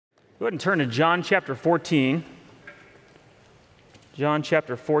Go ahead and turn to John chapter 14. John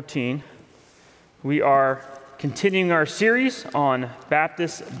chapter 14. We are continuing our series on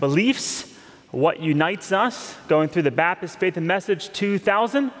Baptist beliefs, what unites us, going through the Baptist Faith and Message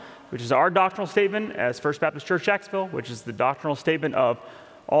 2000, which is our doctrinal statement as First Baptist Church, Jacksonville, which is the doctrinal statement of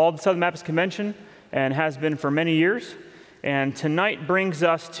all the Southern Baptist Convention and has been for many years. And tonight brings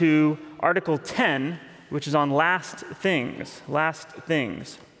us to Article 10, which is on last things,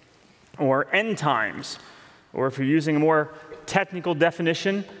 or end times, or if you're using a more technical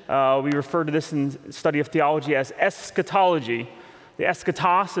definition, we refer to this in study of theology as eschatology. The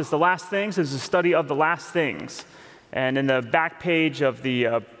eschatos is the last things, is the study of the last things. And in the back page of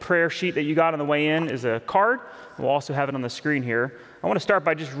the prayer sheet that you got on the way in is a card. We'll also have it on the screen here. I want to start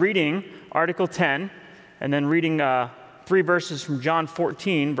by just reading Article 10, and then reading 3 verses from John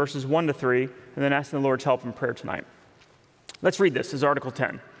 14, verses 1 to 3, and then asking the Lord's help in prayer tonight. Let's read this. This is Article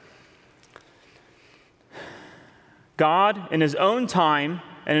 10. God, in his own time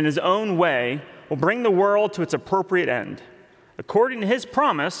and in his own way, will bring the world to its appropriate end. According to his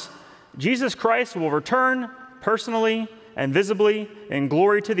promise, Jesus Christ will return personally and visibly in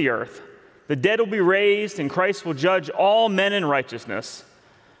glory to the earth. The dead will be raised, and Christ will judge all men in righteousness.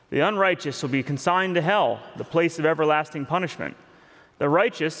 The unrighteous will be consigned to hell, the place of everlasting punishment. The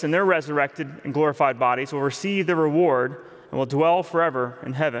righteous, in their resurrected and glorified bodies, will receive their reward and will dwell forever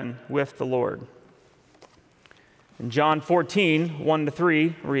in heaven with the Lord. In John 14, 1 to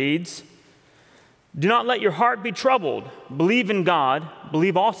 3 reads, "Do not let your heart be troubled. Believe in God.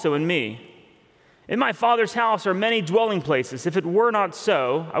 Believe also in me. In my Father's house are many dwelling places. If it were not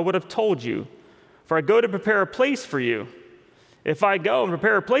so, I would have told you. For I go to prepare a place for you. If I go and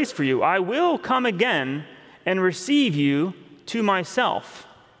prepare a place for you, I will come again and receive you to myself.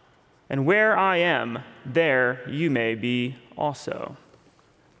 And where I am, there you may be also."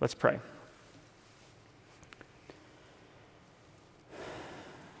 Let's pray.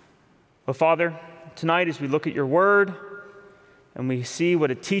 Oh, Father, tonight as we look at your word and we see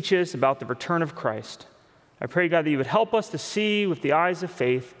what it teaches about the return of Christ, I pray, God, that you would help us to see with the eyes of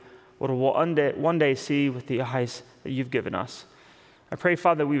faith what we'll one day see with the eyes that you've given us. I pray,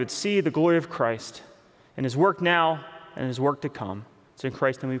 Father, that we would see the glory of Christ in his work now and his work to come. It's in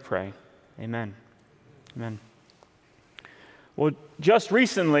Christ's name we pray. Amen. Amen. Well, just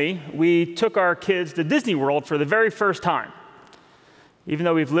recently, we took our kids to Disney World for the very first time. Even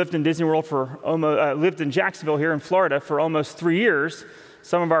though we've lived in Disney World lived in Jacksonville here in Florida for almost 3 years,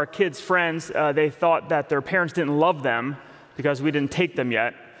 some of our kids' friends, they thought that their parents didn't love them because we didn't take them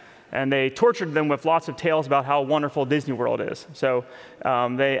yet. And they tortured them with lots of tales about how wonderful Disney World is. So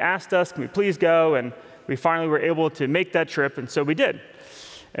they asked us, can we please go? And we finally were able to make that trip, and so we did.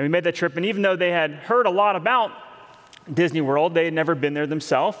 And we made that trip, and even though they had heard a lot about Disney World, they had never been there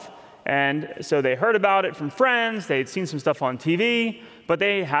themselves. And so they heard about it from friends, they'd seen some stuff on TV, but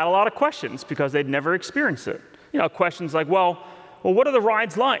they had a lot of questions because they'd never experienced it. You know, questions like, well, what are the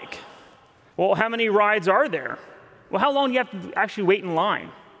rides like? Well, how many rides are there? Well, how long do you have to actually wait in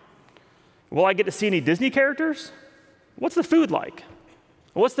line? Will I get to see any Disney characters? What's the food like?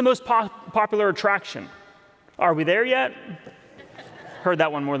 What's the most popular attraction? Are we there yet? Heard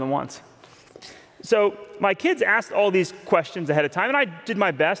that one more than once. So my kids asked all these questions ahead of time, and I did my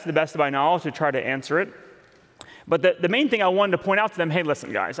best, to the best of my knowledge, to try to answer it. But the main thing I wanted to point out to them, hey,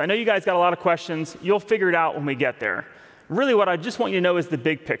 listen, guys, I know you guys got a lot of questions. You'll figure it out when we get there. Really, what I just want you to know is the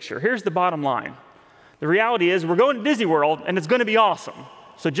big picture. Here's the bottom line. The reality is we're going to Disney World, and it's going to be awesome.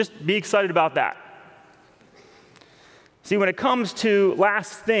 So just be excited about that. See, when it comes to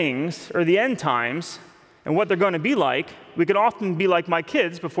last things, or the end times, and what they're going to be like, we could often be like my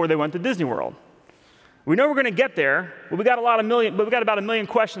kids before they went to Disney World. We know we're going to get there, but we got about 1 million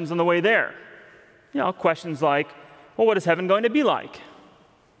questions on the way there. You know, questions like, well, what is heaven going to be like?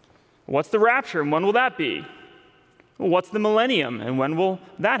 What's the rapture, and when will that be? Well, what's the millennium, and when will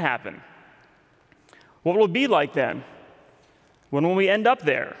that happen? What will it be like then? When will we end up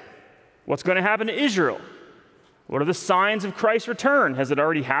there? What's going to happen to Israel? What are the signs of Christ's return? Has it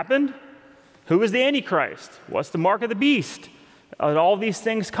already happened? Who is the Antichrist? What's the mark of the beast? Are all these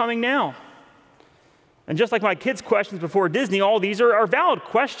things coming now? And just like my kids' questions before Disney, all these are valid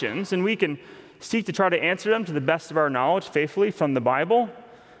questions, and we can seek to try to answer them to the best of our knowledge faithfully from the Bible.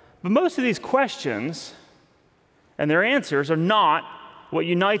 But most of these questions and their answers are not what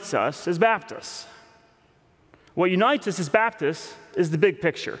unites us as Baptists. What unites us as Baptists is the big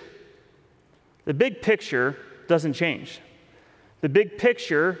picture. The big picture doesn't change. The big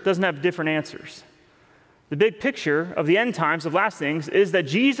picture doesn't have different answers. The big picture of the end times, of last things, is that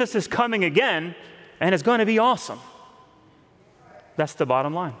Jesus is coming again, and it's going to be awesome. That's the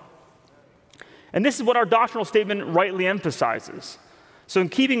bottom line. And this is what our doctrinal statement rightly emphasizes. So in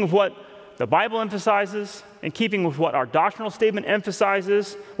keeping with what the Bible emphasizes, in keeping with what our doctrinal statement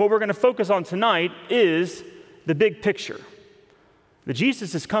emphasizes, what we're going to focus on tonight is the big picture. That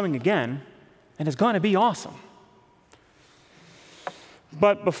Jesus is coming again, and it's going to be awesome.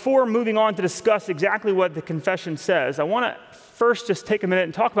 But before moving on to discuss exactly what the confession says, I want to first just take a minute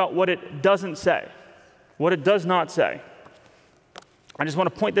and talk about what it doesn't say, what it does not say. I just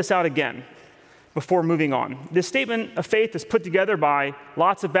want to point this out again before moving on. This statement of faith is put together by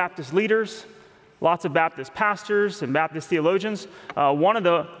lots of Baptist leaders, lots of Baptist pastors and Baptist theologians. One of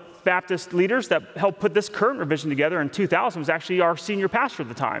the Baptist leaders that helped put this current revision together in 2000 was actually our senior pastor at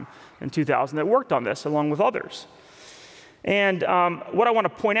the time in 2000 that worked on this along with others. And what I want to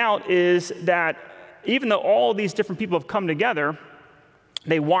point out is that even though all these different people have come together,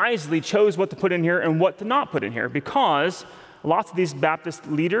 they wisely chose what to put in here and what to not put in here, because lots of these Baptist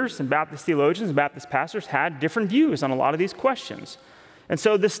leaders and Baptist theologians and Baptist pastors had different views on a lot of these questions. And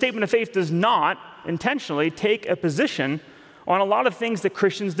so this statement of faith does not intentionally take a position on a lot of things that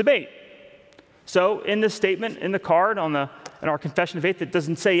Christians debate. So in this statement, in the card, in our confession of faith, it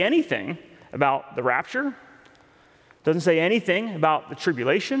doesn't say anything about the rapture, doesn't say anything about the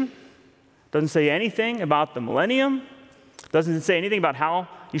tribulation, doesn't say anything about the millennium, doesn't say anything about how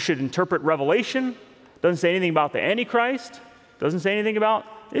you should interpret Revelation, doesn't say anything about the Antichrist, doesn't say anything about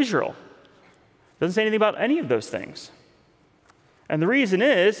Israel, doesn't say anything about any of those things. And the reason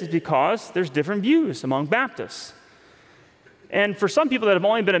is because there's different views among Baptists. And for some people that have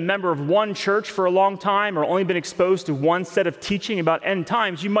only been a member of one church for a long time or only been exposed to one set of teaching about end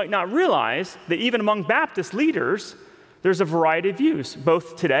times, you might not realize that even among Baptist leaders, there's a variety of views,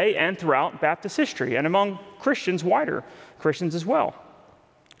 both today and throughout Baptist history, and among Christians, wider Christians as well.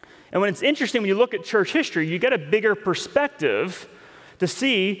 And when it's interesting, when you look at church history, you get a bigger perspective to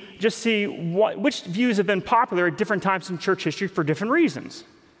see which views have been popular at different times in church history for different reasons.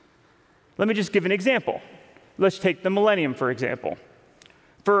 Let me just give an example. Let's take the millennium, for example.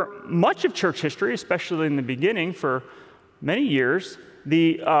 For much of church history, especially in the beginning, for many years,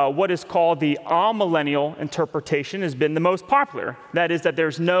 what is called the amillennial interpretation has been the most popular. That is that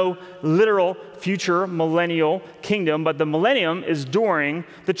there's no literal future millennial kingdom, but the millennium is during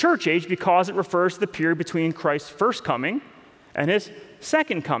the church age because it refers to the period between Christ's first coming and his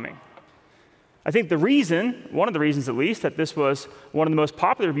second coming. I think one of the reasons at least, that this was one of the most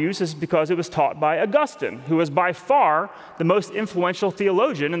popular views is because it was taught by Augustine, who was by far the most influential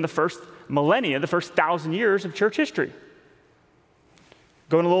theologian in the first millennia, the first 1,000 years of church history.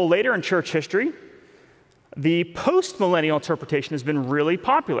 Going a little later in church history, the post-millennial interpretation has been really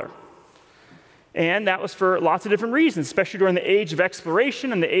popular. And that was for lots of different reasons, especially during the age of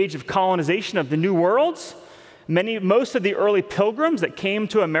exploration and the age of colonization of the new worlds. Most of the early pilgrims that came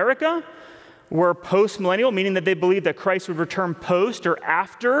to America were post-millennial, meaning that they believed that Christ would return post or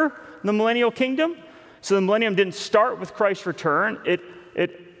after the millennial kingdom. So the millennium didn't start with Christ's return,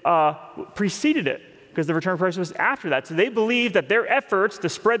 it preceded it, because the return of Christ was after that. So they believed that their efforts to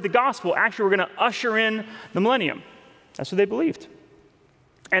spread the gospel actually were going to usher in the millennium. That's what they believed.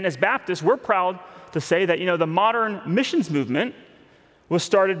 And as Baptists, we're proud to say that, the modern missions movement was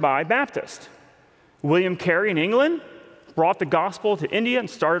started by Baptists. William Carey in England brought the gospel to India and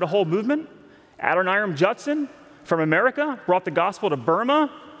started a whole movement. Adoniram Judson from America brought the gospel to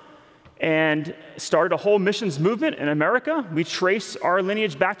Burma and started a whole missions movement in America. We trace our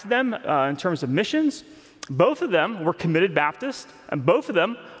lineage back to them in terms of missions. Both of them were committed Baptists, and both of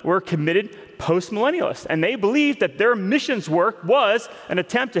them were committed post-millennialists. And they believed that their missions work was an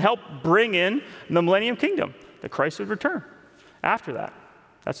attempt to help bring in the millennium kingdom, that Christ would return after that.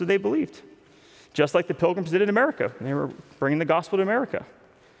 That's what they believed. Just like the pilgrims did in America. They were bringing the gospel to America.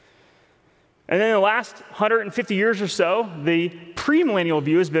 And then in the last 150 years or so, the premillennial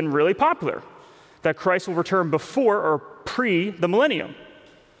view has been really popular, that Christ will return before or pre the millennium.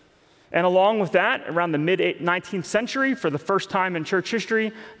 And along with that, around the mid-19th century, for the first time in church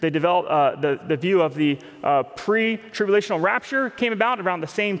history, they developed the view of the pre-tribulational rapture came about around the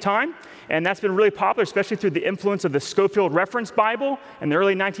same time. And that's been really popular, especially through the influence of the Scofield Reference Bible in the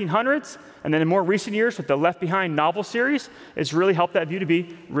early 1900s. And then in more recent years with the Left Behind novel series, it's really helped that view to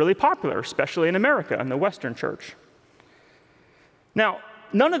be really popular, especially in America and the Western church. Now,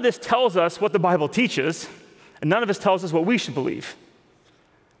 none of this tells us what the Bible teaches, and none of this tells us what we should believe.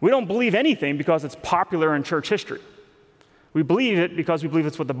 We don't believe anything because it's popular in church history. We believe it because we believe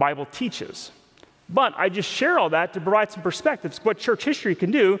it's what the Bible teaches. But I just share all that to provide some perspectives. What church history can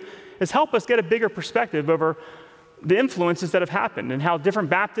do is help us get a bigger perspective over the influences that have happened and how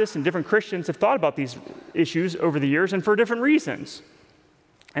different Baptists and different Christians have thought about these issues over the years and for different reasons.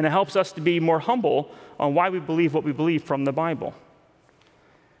 And it helps us to be more humble on why we believe what we believe from the Bible.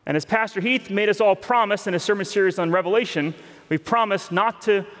 And as Pastor Heath made us all promise in his sermon series on Revelation, we promise not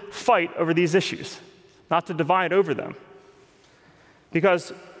to fight over these issues, not to divide over them.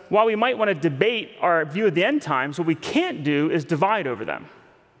 Because while we might want to debate our view of the end times, what we can't do is divide over them.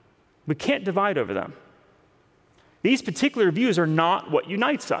 We can't divide over them. These particular views are not what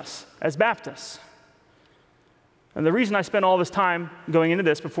unites us as Baptists. And the reason I spent all this time going into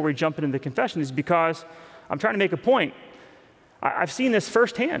this before we jump into the confession is because I'm trying to make a point. I've seen this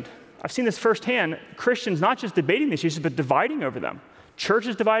firsthand. I've seen this firsthand. Christians not just debating these issues, but dividing over them.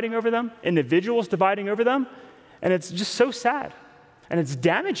 Churches dividing over them, individuals dividing over them, and it's just so sad. And it's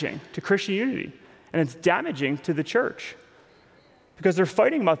damaging to Christian unity, and it's damaging to the church because they're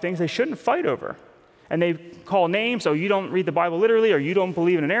fighting about things they shouldn't fight over. And they call names, oh, you don't read the Bible literally, or you don't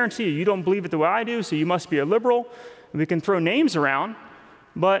believe in inerrancy, or you don't believe it the way I do, so you must be a liberal. And we can throw names around,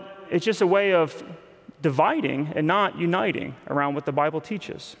 but it's just a way of dividing and not uniting around what the Bible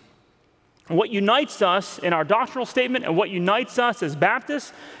teaches. And what unites us in our doctrinal statement and what unites us as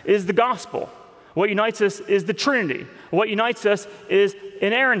Baptists is the gospel. What unites us is the Trinity. What unites us is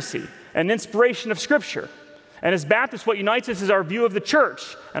inerrancy and inspiration of Scripture. And as Baptists, what unites us is our view of the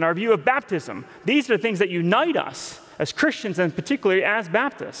church and our view of baptism. These are the things that unite us as Christians and particularly as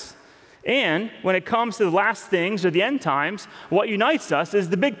Baptists. And when it comes to the last things or the end times, what unites us is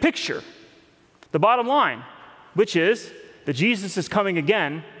the big picture, the bottom line, which is that Jesus is coming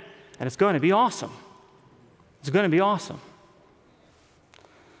again, and it's going to be awesome. It's going to be awesome.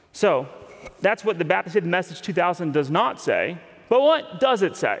 So that's what the Baptist Hidden Message 2000 does not say, but what does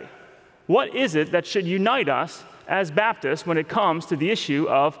it say? What is it that should unite us as Baptists when it comes to the issue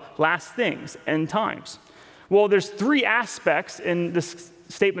of last things, end times? Well, there's three aspects in this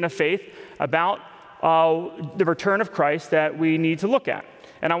statement of faith about the return of Christ that we need to look at.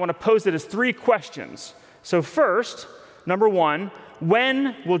 And I want to pose it as three questions. So first, number one,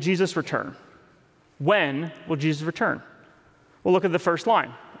 when will Jesus return? When will Jesus return? We'll look at the first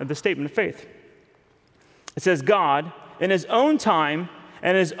line of the statement of faith. It says, God, in his own time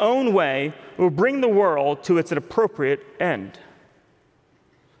and his own way, will bring the world to its appropriate end.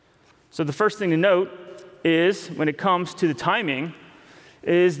 So the first thing to note is, when it comes to the timing,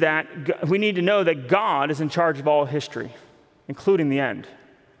 is that we need to know that God is in charge of all history, including the end.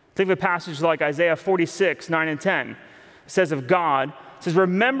 Think of a passage like Isaiah 46, 9 and 10. It says of God, it says,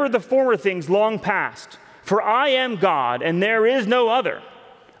 remember the former things long past, for I am God, and there is no other.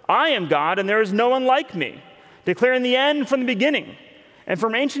 I am God, and there is no one like me, declaring the end from the beginning, and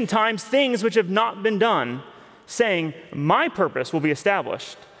from ancient times things which have not been done, saying, my purpose will be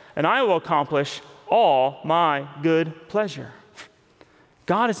established, and I will accomplish all my good pleasure.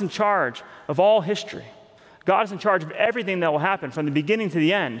 God is in charge of all history. God is in charge of everything that will happen from the beginning to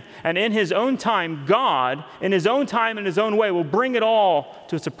the end. And in his own time, God, in his own time and his own way, will bring it all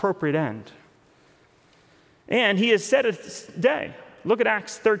to its appropriate end. And he has set a day. Look at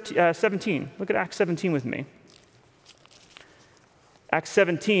Acts 17. Look at Acts 17 with me. Acts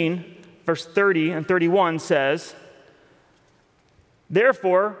 17, verse 30 and 31 says,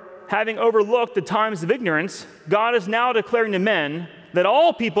 therefore, having overlooked the times of ignorance, God is now declaring to men that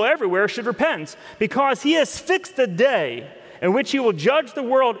all people everywhere should repent, because he has fixed a day in which he will judge the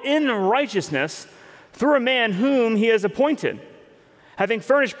world in righteousness through a man whom he has appointed, having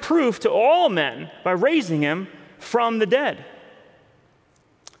furnished proof to all men by raising him from the dead.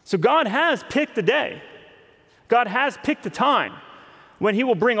 So God has picked a day. God has picked a time when he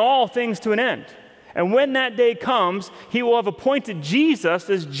will bring all things to an end. And when that day comes, he will have appointed Jesus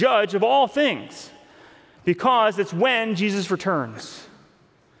as judge of all things, because it's when Jesus returns.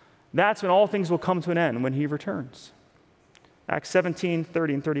 That's when all things will come to an end, when he returns. Acts 17,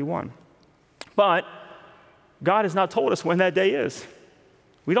 30 and 31. But God has not told us when that day is.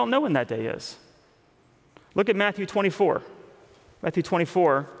 We don't know when that day is. Look at Matthew 24. Matthew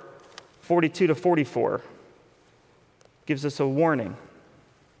 24, 42 to 44 gives us a warning.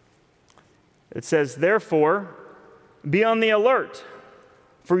 It says, therefore, be on the alert,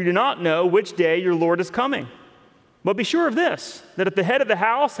 for you do not know which day your Lord is coming. But be sure of this, that if the head of the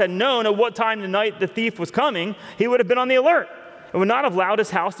house had known at what time of the night the thief was coming, he would have been on the alert and would not have allowed his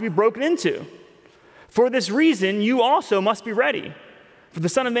house to be broken into. For this reason, you also must be ready, for the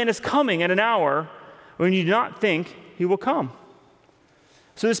Son of Man is coming at an hour when you do not think he will come.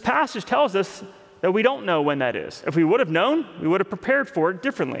 So this passage tells us that we don't know when that is. If we would have known, we would have prepared for it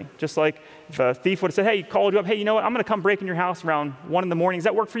differently. Just like if a thief would have said, hey, he called you up, hey, you know what, I'm going to come break in your house around 1 in the morning. Does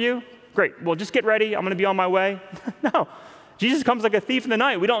that work for you? Great. Well, just get ready. I'm going to be on my way. No. Jesus comes like a thief in the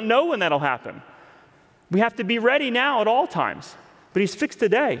night. We don't know when that'll happen. We have to be ready now at all times. but he's fixed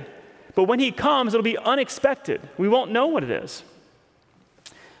today. But when he comes, it'll be unexpected. We won't know what it is.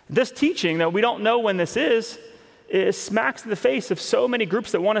 This teaching that we don't know when this is smacks in the face of so many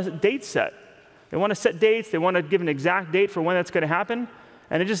groups that want a date set. They want to set dates. They want to give an exact date for when that's going to happen.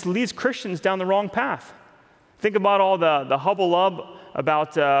 And it just leads Christians down the wrong path. Think about all the hubble-lub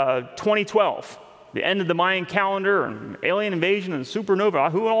about 2012, the end of the Mayan calendar and alien invasion and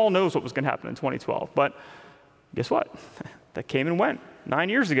supernova. Who all knows what was going to happen in 2012? But guess what? That came and went 9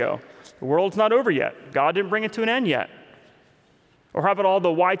 years ago. The world's not over yet. God didn't bring it to an end yet. Or how about all the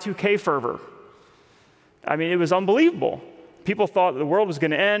Y2K fervor? I mean, it was unbelievable. People thought the world was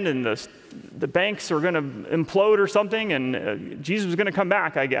going to end and the banks were going to implode or something, and Jesus was going to come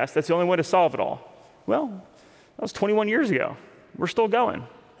back, I guess. That's the only way to solve it all. Well, that was 21 years ago. We're still going.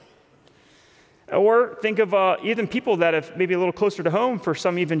 Or think of even people that have maybe a little closer to home for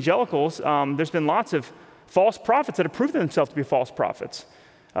some evangelicals. There's been lots of false prophets that have proven themselves to be false prophets.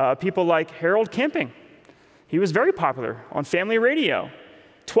 People like Harold Camping. He was very popular on family radio.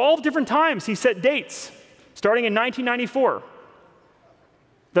 12 different times he set dates, starting in 1994.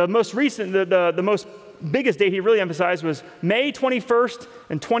 The most recent, the most biggest date he really emphasized was May 21st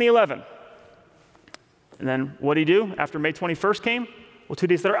in 2011. And then what did he do after May 21st came? Well, 2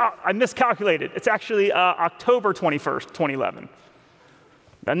 days later, I miscalculated. It's actually October 21st, 2011.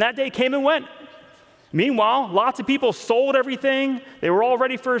 And that day came and went. Meanwhile, lots of people sold everything. They were all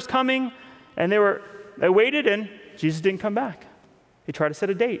ready for his coming, and they waited, and Jesus didn't come back. He tried to set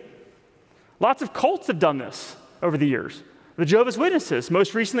a date. Lots of cults have done this over the years. The Jehovah's Witnesses,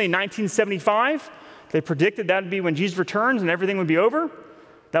 most recently in 1975, they predicted that would be when Jesus returns and everything would be over.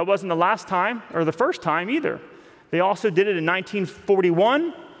 That wasn't the last time or the first time either. They also did it in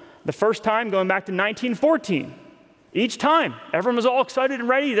 1941, the first time going back to 1914. Each time, everyone was all excited and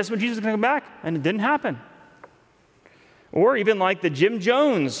ready. That's when Jesus was going to come back, and it didn't happen. Or even like the Jim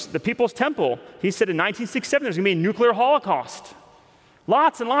Jones, the People's Temple. He said in 1967 there's going to be a nuclear holocaust.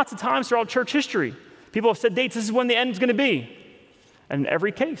 Lots and lots of times throughout church history, people have said dates, this is when the end is going to be. And in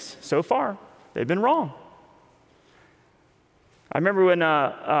every case, so far, they've been wrong. I remember when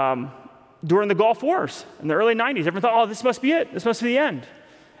during the Gulf Wars in the early 90s, everyone thought, oh, this must be it. This must be the end.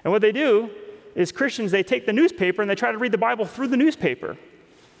 And what they do is Christians, they take the newspaper and they try to read the Bible through the newspaper.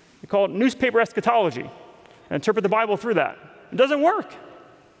 They call it newspaper eschatology and interpret the Bible through that. It doesn't work.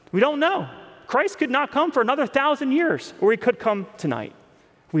 We don't know. Christ could not come for another 1,000 years, or he could come tonight.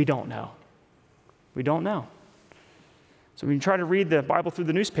 We don't know. We don't know. So when you try to read the Bible through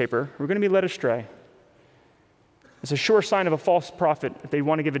the newspaper, we're going to be led astray. It's a sure sign of a false prophet if they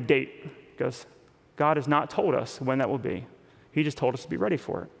want to give a date, because God has not told us when that will be. He just told us to be ready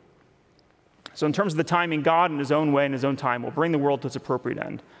for it. So in terms of the timing, God in his own way and his own time will bring the world to its appropriate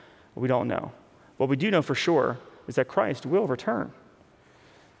end. We don't know. What we do know for sure is that Christ will return.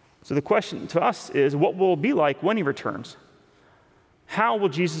 So the question to us is, what will it be like when he returns? How will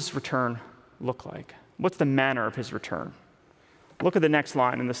Jesus' return look like? What's the manner of his return? Look at the next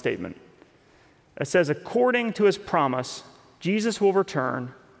line in the statement. It says, according to his promise, Jesus will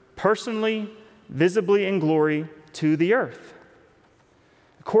return personally, visibly in glory to the earth.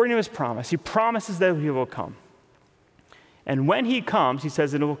 According to his promise, he promises that he will come. And when he comes, he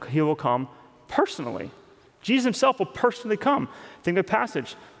says that he will come personally. Jesus himself will personally come. Think of a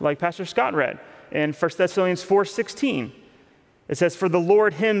passage like Pastor Scott read in 1 Thessalonians 4:16. It says, for the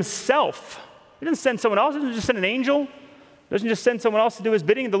Lord himself. He doesn't send someone else. He doesn't just send an angel. He doesn't just send someone else to do his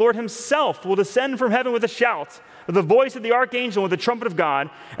bidding. The Lord himself will descend from heaven with a shout, with the voice of the archangel, with the trumpet of God,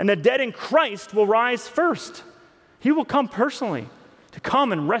 and the dead in Christ will rise first. He will come personally to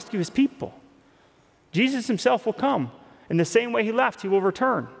come and rescue his people. Jesus himself will come. In the same way he left, he will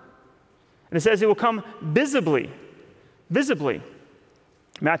return. And it says he will come visibly. Visibly.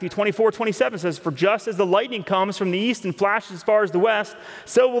 Matthew 24:27 says, for just as the lightning comes from the east and flashes as far as the west,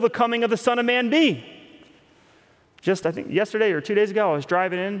 so will the coming of the Son of Man be. Just, I think, yesterday or 2 days ago, I was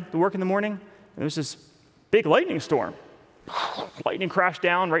driving in to work in the morning, and there was this big lightning storm. Lightning crashed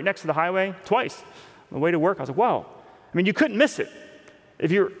down right next to the highway twice. On the way to work, I was like, wow. I mean, you couldn't miss it.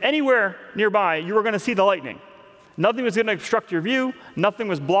 If you're anywhere nearby, you were going to see the lightning. Nothing was going to obstruct your view. Nothing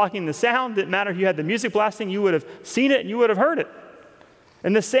was blocking the sound. Didn't matter if you had the music blasting. You would have seen it and you would have heard it.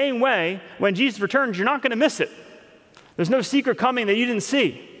 In the same way, when Jesus returns, you're not going to miss it. There's no secret coming that you didn't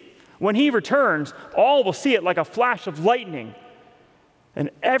see. When he returns, all will see it like a flash of lightning. And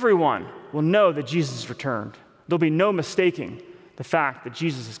everyone will know that Jesus has returned. There'll be no mistaking the fact that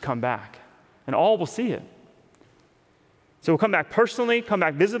Jesus has come back. And all will see it. So he'll come back personally, come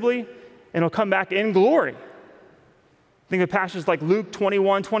back visibly, and he'll come back in glory. Think of passages like Luke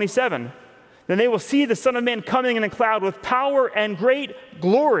 21:27. Then they will see the Son of Man coming in a cloud with power and great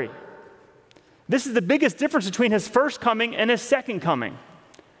glory. This is the biggest difference between his first coming and his second coming.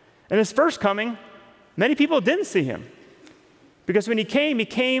 In his first coming, many people didn't see him. Because when he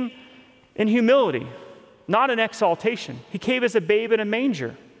came in humility, not in exaltation. He came as a babe in a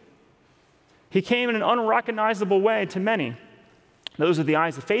manger. He came in an unrecognizable way to many. Those with the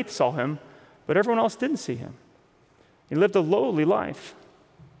eyes of faith saw him, but everyone else didn't see him. He lived a lowly life.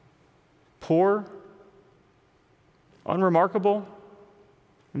 Poor, unremarkable,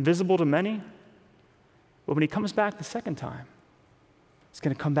 invisible to many. But when he comes back the second time, he's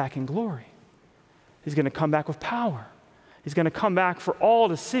going to come back in glory. He's going to come back with power. He's going to come back for all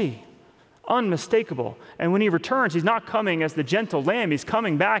to see. Unmistakable. And when he returns, he's not coming as the gentle lamb. He's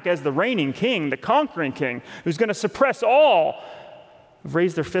coming back as the reigning king, the conquering king, who's going to suppress all who've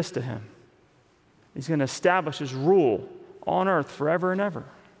raised their fist to him. He's going to establish his rule on earth forever and ever.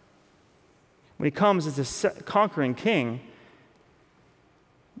 When he comes as a conquering king,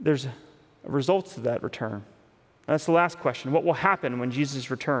 there's results to that return. That's the last question. What will happen when Jesus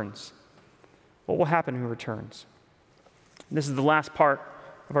returns? What will happen when he returns? This is the last part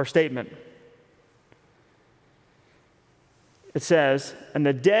of our statement. It says, and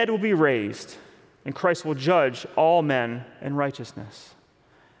the dead will be raised, and Christ will judge all men in righteousness.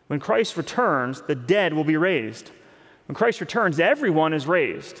 When Christ returns, the dead will be raised. When Christ returns, everyone is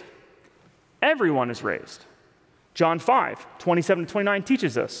raised. Everyone is raised. John 5:27-29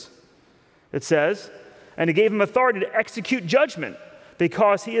 teaches us. It says, and he gave him authority to execute judgment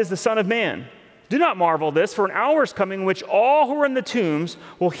because he is the Son of Man. Do not marvel at this, for an hour is coming in which all who are in the tombs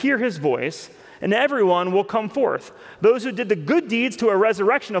will hear his voice, and everyone will come forth. Those who did the good deeds to a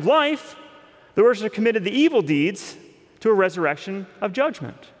resurrection of life, those who committed the evil deeds to a resurrection of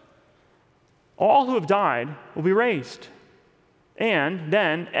judgment. All who have died will be raised, and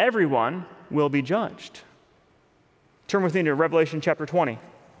then everyone will be judged. Turn with me to Revelation chapter 20.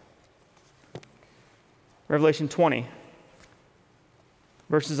 Revelation 20,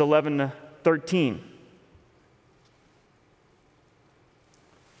 verses 11-13.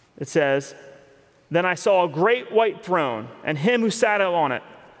 It says, then I saw a great white throne, and him who sat on it,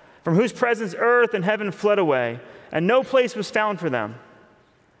 from whose presence earth and heaven fled away, and no place was found for them.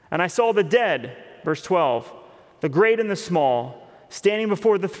 And I saw the dead, verse 12, the great and the small, standing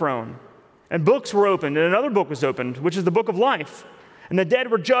before the throne. And books were opened, and another book was opened, which is the book of life. And the dead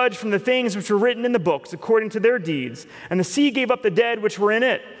were judged from the things which were written in the books according to their deeds. And the sea gave up the dead which were in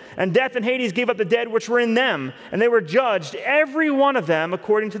it. And death and Hades gave up the dead which were in them. And they were judged, every one of them,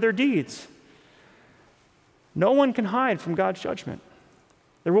 according to their deeds. No one can hide from God's judgment.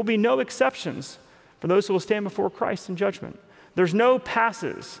 There will be no exceptions for those who will stand before Christ in judgment. There's no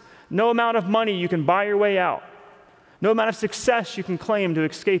passes, no amount of money you can buy your way out, no amount of success you can claim to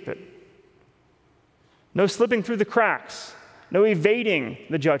escape it. No slipping through the cracks, no evading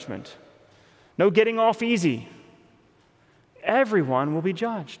the judgment, no getting off easy. Everyone will be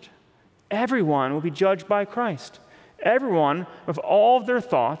judged. Everyone will be judged by Christ. Everyone, with all of their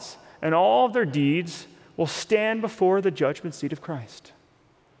thoughts and all of their deeds, will stand before the judgment seat of Christ.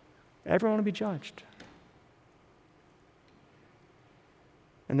 Everyone will be judged.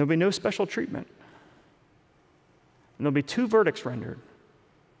 And there'll be no special treatment. And there'll be two verdicts rendered.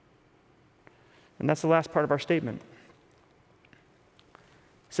 And that's the last part of our statement.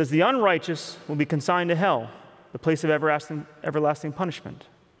 It says, the unrighteous will be consigned to hell, the place of everlasting punishment.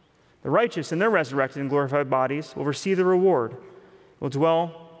 The righteous in their resurrected and glorified bodies will receive the reward, will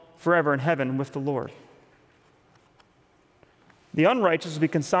dwell forever in heaven with the Lord. The unrighteous will be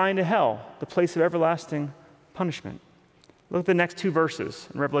consigned to hell, the place of everlasting punishment. Look at the next two verses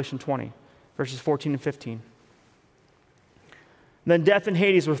in Revelation 20, verses 14 and 15. Then death and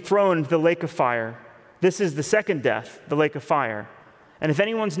Hades were thrown into the lake of fire. This is the second death, the lake of fire. And if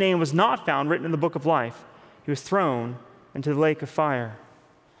anyone's name was not found written in the book of life, he was thrown into the lake of fire.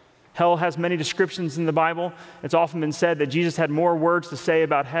 Hell has many descriptions in the Bible. It's often been said that Jesus had more words to say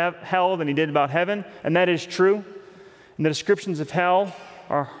about hell than he did about heaven, and that is true. And the descriptions of hell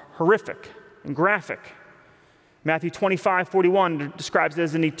are horrific and graphic. Matthew 25:41 describes it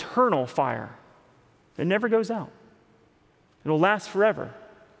as an eternal fire. It never goes out. It'll last forever.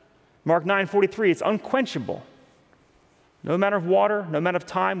 Mark 9:43, it's unquenchable. No amount of water, no amount of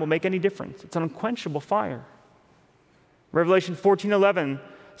time will make any difference. It's an unquenchable fire. Revelation 14:11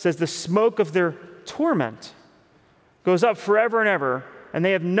 says the smoke of their torment goes up forever and ever, and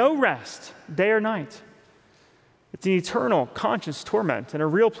they have no rest, day or night. It's an eternal, conscious torment in a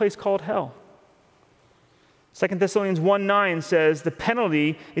real place called hell. 2 Thessalonians 1:9 says, the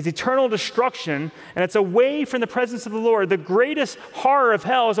penalty is eternal destruction, and it's away from the presence of the Lord. The greatest horror of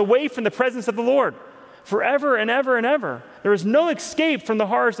hell is away from the presence of the Lord forever and ever and ever. There is no escape from the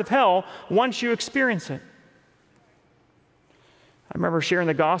horrors of hell once you experience it. I remember sharing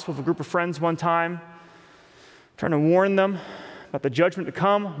the gospel with a group of friends one time, trying to warn them about the judgment to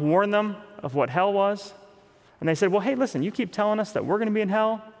come, warn them of what hell was. And they said, well, hey, listen, you keep telling us that we're going to be in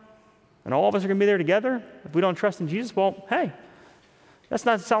hell, and all of us are going to be there together if we don't trust in Jesus. Well, hey, that's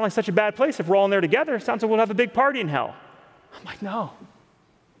not sound like such a bad place if we're all in there together. It sounds like we'll have a big party in hell. I'm like, no.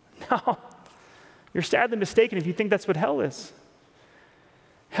 You're sadly mistaken if you think that's what hell is.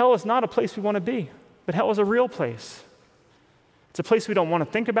 Hell is not a place we want to be, but hell is a real place. It's a place we don't want to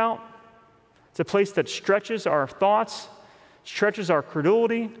think about. It's a place that stretches our thoughts, stretches our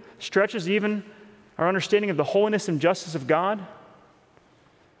credulity, stretches even our understanding of the holiness and justice of God.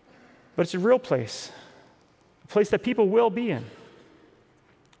 But it's a real place, a place that people will be in,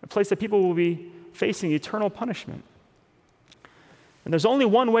 a place that people will be facing eternal punishment. And there's only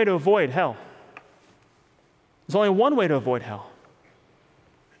one way to avoid hell. There's only one way to avoid hell.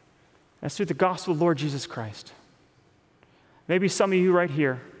 That's through the gospel of the Lord Jesus Christ. Maybe some of you right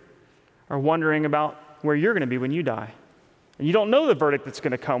here are wondering about where you're going to be when you die. And you don't know the verdict that's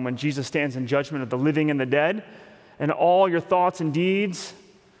going to come when Jesus stands in judgment of the living and the dead, and all your thoughts and deeds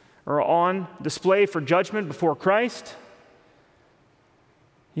are on display for judgment before Christ.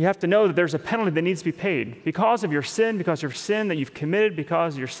 You have to know that there's a penalty that needs to be paid because of your sin, because of your sin that you've committed,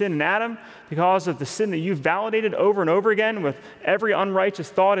 because of your sin in Adam, because of the sin that you've validated over and over again with every unrighteous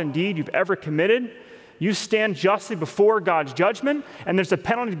thought and deed you've ever committed. You stand justly before God's judgment, and there's a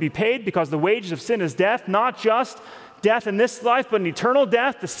penalty to be paid because the wages of sin is death, not just death in this life, but an eternal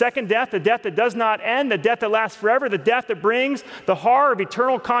death, the second death, the death that does not end, the death that lasts forever, the death that brings the horror of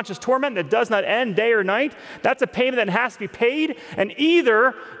eternal conscious torment that does not end day or night. That's a payment that has to be paid, and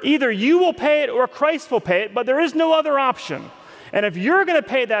either you will pay it or Christ will pay it, but there is no other option. And if you're going to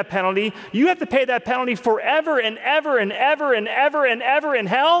pay that penalty, you have to pay that penalty forever and ever and ever and ever and ever in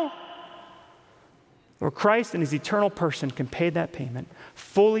hell, or Christ in his eternal person can pay that payment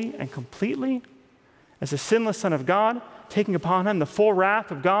fully and completely as a sinless Son of God, taking upon him the full wrath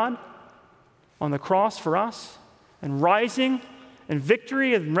of God on the cross for us, and rising in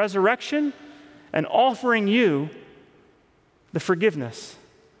victory and resurrection, and offering you the forgiveness,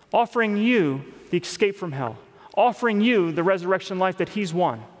 offering you the escape from hell, offering you the resurrection life that he's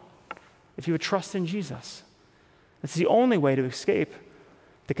won, if you would trust in Jesus. It's the only way to escape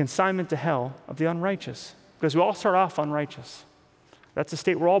the consignment to hell of the unrighteous, because we all start off unrighteous. That's the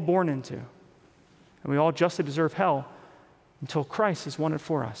state we're all born into. And we all justly deserve hell until Christ has won it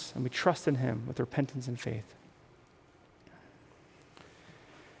for us, and we trust in him with repentance and faith.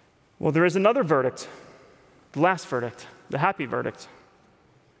 Well, there is another verdict, the last verdict, the happy verdict.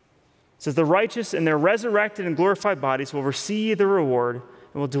 It says, the righteous in their resurrected and glorified bodies will receive the reward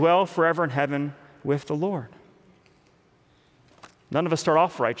and will dwell forever in heaven with the Lord. None of us start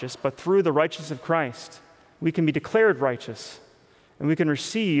off righteous, but through the righteousness of Christ, we can be declared righteous, and we can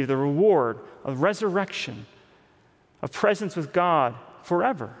receive the reward of resurrection, of presence with God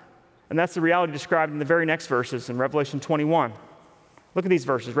forever. And that's the reality described in the very next verses in Revelation 21. Look at these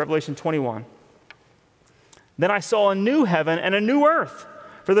verses, Revelation 21. Then I saw a new heaven and a new earth,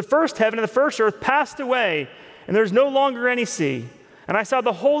 for the first heaven and the first earth passed away, and there is no longer any sea. And I saw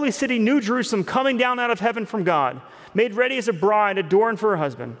the holy city, New Jerusalem, coming down out of heaven from God, made ready as a bride adorned for her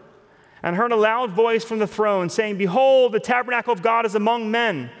husband. And heard a loud voice from the throne saying, behold, the tabernacle of God is among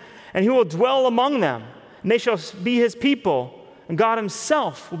men, and he will dwell among them, and they shall be his people, and God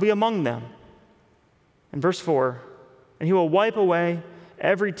himself will be among them. And verse 4, and he will wipe away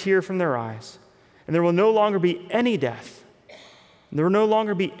every tear from their eyes, and there will no longer be any death, and there will no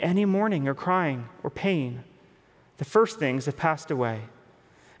longer be any mourning or crying or pain. The first things have passed away.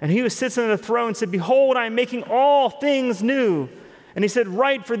 And he who sits on the throne said, behold, I am making all things new. And he said,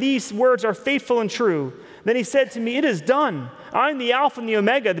 write, for these words are faithful and true. Then he said to me, it is done. I am the Alpha and the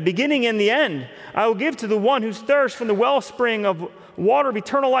Omega, the beginning and the end. I will give to the one who thirsts from the wellspring of water of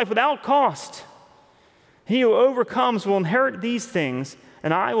eternal life without cost. He who overcomes will inherit these things,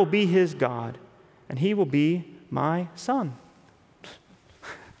 and I will be his God, and he will be my son.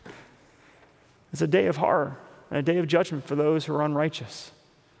 It's a day of horror and a day of judgment for those who are unrighteous.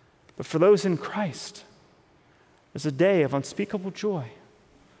 But for those in Christ, it's a day of unspeakable joy,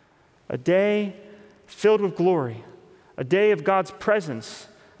 a day filled with glory, a day of God's presence,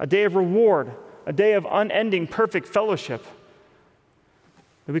 a day of reward, a day of unending perfect fellowship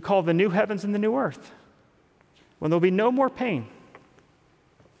that we call the new heavens and the new earth, when there'll be no more pain,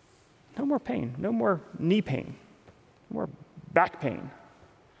 No more pain, no more knee pain, no more back pain,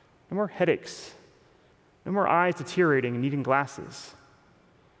 no more headaches, no more eyes deteriorating and needing glasses,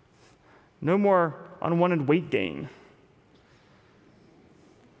 no more unwanted weight gain,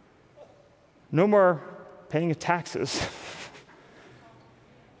 no more paying of taxes,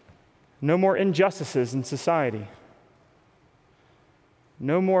 no more injustices in society,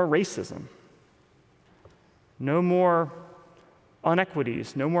 no more racism, no more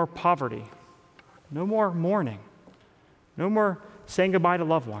inequities, no more poverty, no more mourning, no more saying goodbye to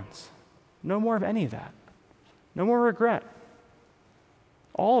loved ones, no more of any of that, no more regret.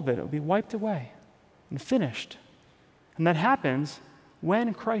 All of it will be wiped away and finished. And that happens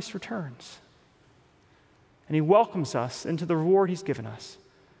when Christ returns. And he welcomes us into the reward he's given us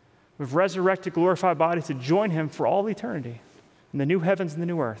with resurrected, glorified bodies to join him for all eternity in the new heavens and the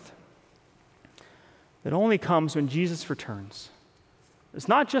new earth. That only comes when Jesus returns. It's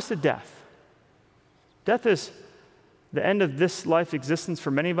not just a death. Death is the end of this life existence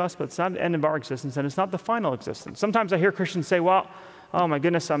for many of us, but it's not the end of our existence, and it's not the final existence. Sometimes I hear Christians say, well, oh my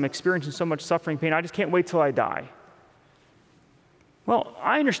goodness, I'm experiencing so much suffering, pain, I just can't wait till I die. Well,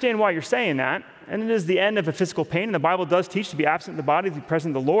 I understand why you're saying that, and it is the end of a physical pain, and the Bible does teach to be absent in the body, to be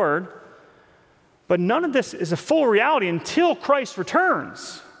present in the Lord. But none of this is a full reality until Christ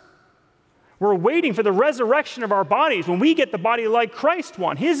returns. We're waiting for the resurrection of our bodies when we get the body like Christ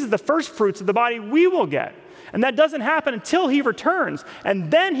won. His is the first fruits of the body we will get. And that doesn't happen until he returns.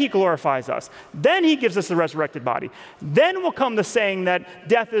 And then he glorifies us. Then he gives us the resurrected body. Then will come the saying that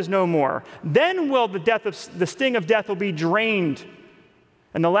death is no more. Then will the sting of death will be drained.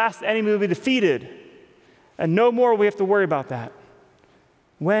 And the last enemy will be defeated. And no more will we have to worry about that.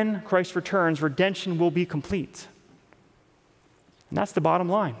 When Christ returns, redemption will be complete. And that's the bottom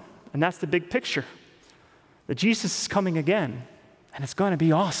line. And that's the big picture. That Jesus is coming again. And it's going to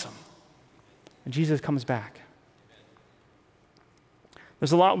be awesome. And Jesus comes back.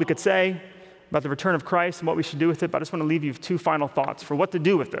 There's a lot we could say about the return of Christ and what we should do with it, but I just want to leave you with two final thoughts for what to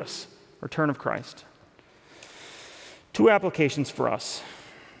do with this return of Christ. Two applications for us.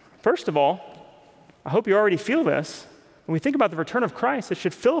 First of all, I hope you already feel this. When we think about the return of Christ, it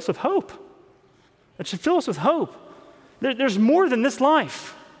should fill us with hope. It should fill us with hope. There's more than this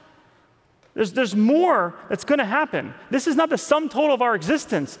life. There's more that's going to happen. This is not the sum total of our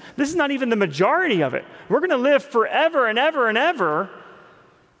existence. This is not even the majority of it. We're going to live forever and ever and ever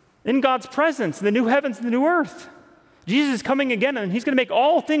in God's presence, in the new heavens and the new earth. Jesus is coming again, and he's going to make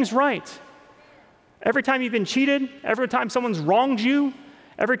all things right. Every time you've been cheated, every time someone's wronged you,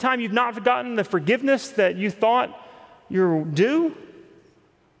 every time you've not gotten the forgiveness that you thought you're due,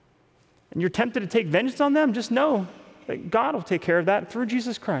 and you're tempted to take vengeance on them, just know that God will take care of that through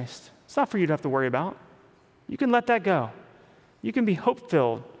Jesus Christ. It's not for you to have to worry about. You can let that go. You can be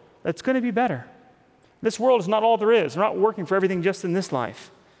hope-filled. That's going to be better. This world is not all there is. We're not working for everything just in this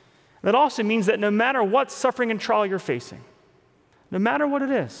life. That also means that no matter what suffering and trial you're facing, no matter what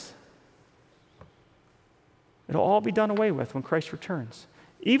it is, it'll all be done away with when Christ returns.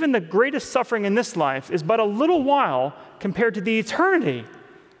 Even the greatest suffering in this life is but a little while compared to the eternity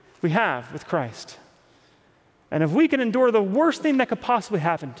we have with Christ. And if we can endure the worst thing that could possibly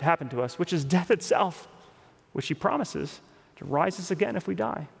happen to us, which is death itself, which he promises to rise us again if we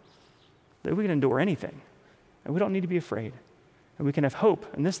die, that we can endure anything. And we don't need to be afraid. And we can have hope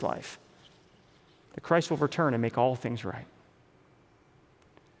in this life that Christ will return and make all things right.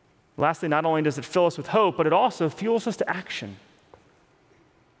 Lastly, not only does it fill us with hope, but it also fuels us to action.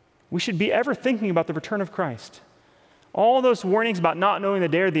 We should be ever thinking about the return of Christ. All those warnings about not knowing the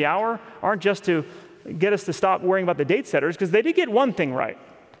day or the hour aren't just to get us to stop worrying about the date setters, because they did get one thing right.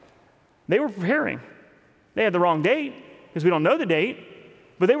 They were preparing. They had the wrong date, because we don't know the date,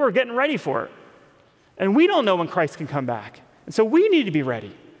 but they were getting ready for it. And we don't know when Christ can come back. And so we need to be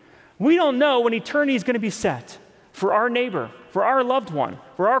ready. We don't know when eternity is going to be set for our neighbor, for our loved one,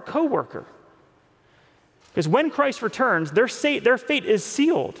 for our coworker. Because when Christ returns, their fate is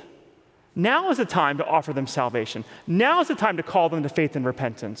sealed. Now is the time to offer them salvation. Now is the time to call them to faith and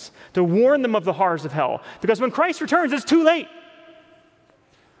repentance, to warn them of the horrors of hell. Because when Christ returns, it's too late.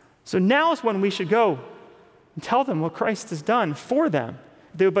 So now is when we should go and tell them what Christ has done for them.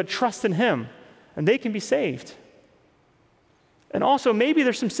 They would but trust in him, and they can be saved. And also, maybe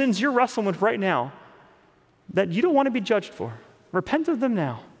there's some sins you're wrestling with right now that you don't want to be judged for. Repent of them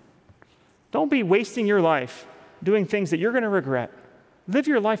now. Don't be wasting your life doing things that you're going to regret. Live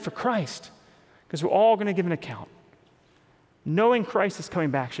your life for Christ, because we're all going to give an account. Knowing Christ is coming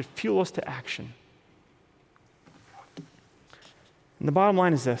back should fuel us to action. And the bottom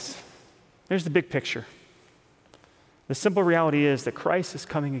line is this. There's the big picture. The simple reality is that Christ is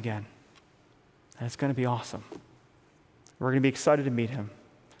coming again. And it's going to be awesome. We're going to be excited to meet him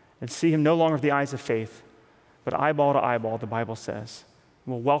and see him no longer with the eyes of faith, but eyeball to eyeball, the Bible says.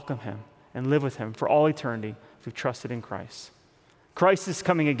 We'll welcome him and live with him for all eternity if we've trusted in Christ. Christ is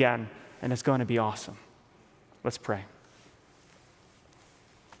coming again, and it's going to be awesome. Let's pray.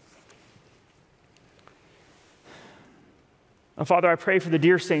 Oh, Father, I pray for the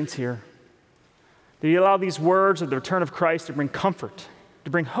dear saints here that you allow these words of the return of Christ to bring comfort,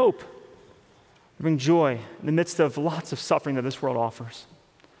 to bring hope, to bring joy in the midst of lots of suffering that this world offers.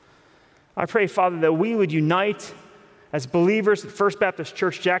 I pray, Father, that we would unite as believers at First Baptist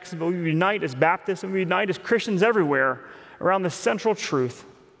Church Jacksonville. We would unite as Baptists and we would unite as Christians everywhere around the central truth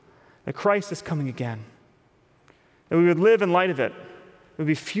that Christ is coming again. That we would live in light of it. We would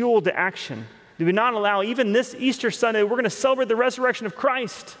be fueled to action. That we would not allow even this Easter Sunday, we're going to celebrate the resurrection of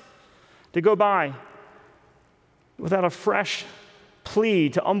Christ, to go by without a fresh plea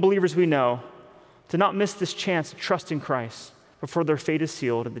to unbelievers we know to not miss this chance to trust in Christ before their fate is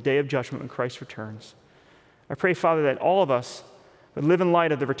sealed at the day of judgment when Christ returns. I pray, Father, that all of us would live in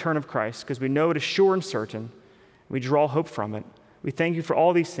light of the return of Christ because we know it is sure and certain. We draw hope from it. We thank you for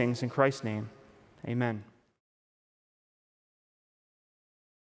all these things in Christ's name. Amen.